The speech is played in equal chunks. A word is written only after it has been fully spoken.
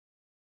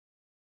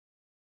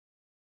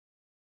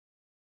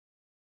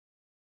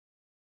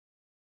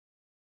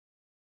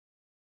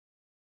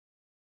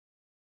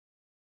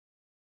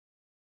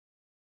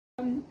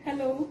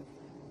Hello,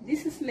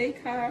 this is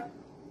Leica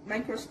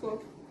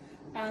Microscope,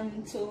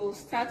 and to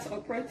start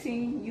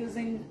operating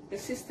using the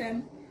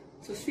system,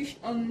 to switch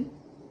on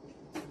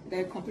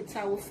the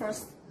computer, we'll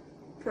first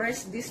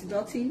press this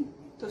button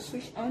to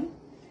switch on,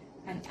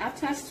 and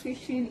after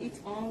switching it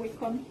on, we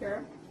come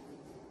here,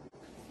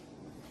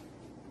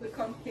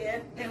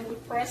 and we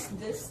press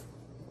this.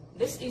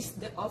 This is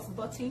the off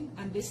button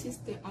and this is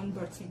the on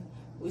button.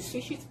 We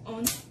switch it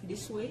on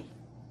this way.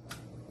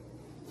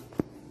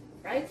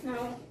 Right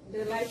now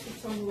the light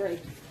is on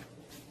red.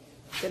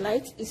 The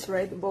light is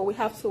red, but we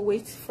have to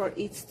wait for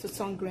it to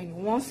turn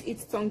green. Once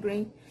it turns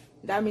green,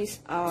 that means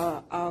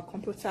our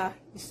computer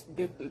is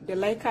the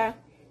Leica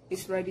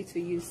is ready to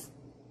use.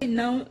 And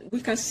now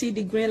we can see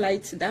the green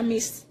light. That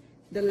means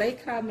the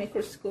Leica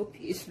microscope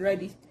is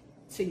ready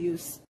to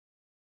use.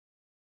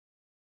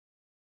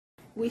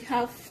 We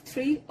have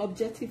 3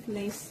 objective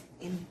lenses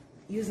in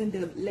using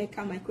the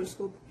Leica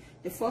microscope.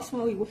 The first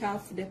one, we will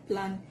have the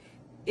plan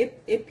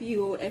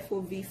APO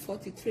FOV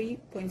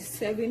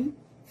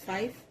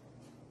 43.75.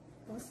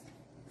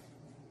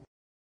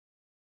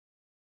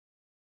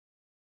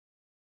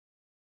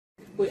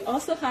 We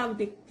also have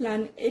the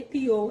plan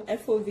APO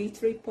FOV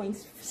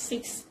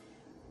 3.6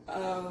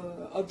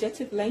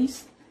 objective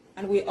lens,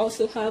 and we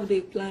also have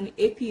the plan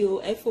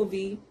APO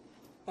FOV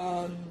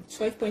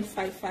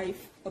 12.55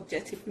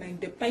 objective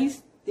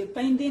lens.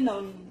 Depending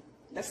on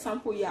the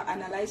sample you are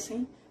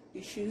analyzing,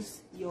 you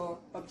choose your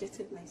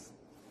objective lens.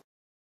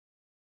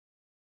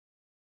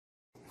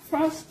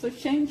 First, to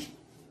change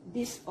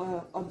this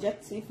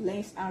objective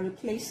lens and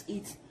replace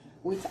it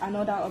with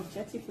another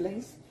objective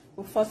lens,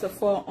 we first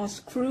of all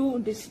unscrew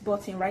this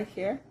button right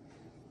here.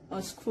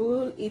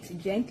 Unscrew it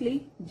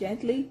gently,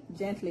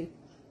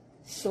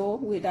 so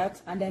with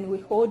that, and then we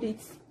hold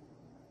it,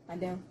 and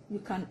then you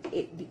can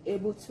be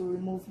able to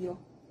remove your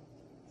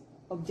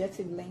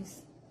objective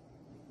lens.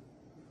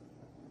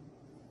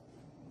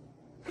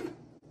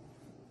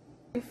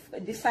 If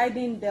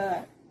deciding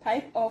the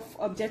type of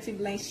objective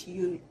lens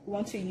you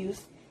want to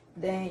use,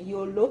 then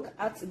you look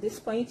at this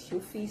point, you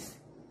fix,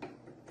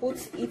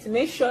 put it,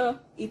 make sure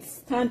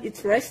it's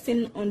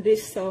resting on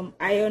this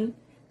iron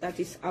that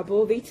is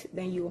above it,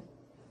 then you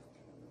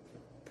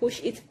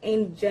push it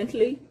in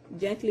gently,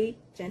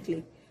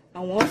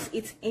 and once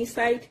it's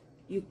inside,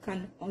 you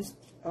can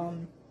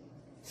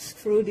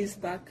screw this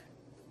back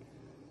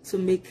to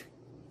make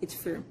it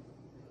firm.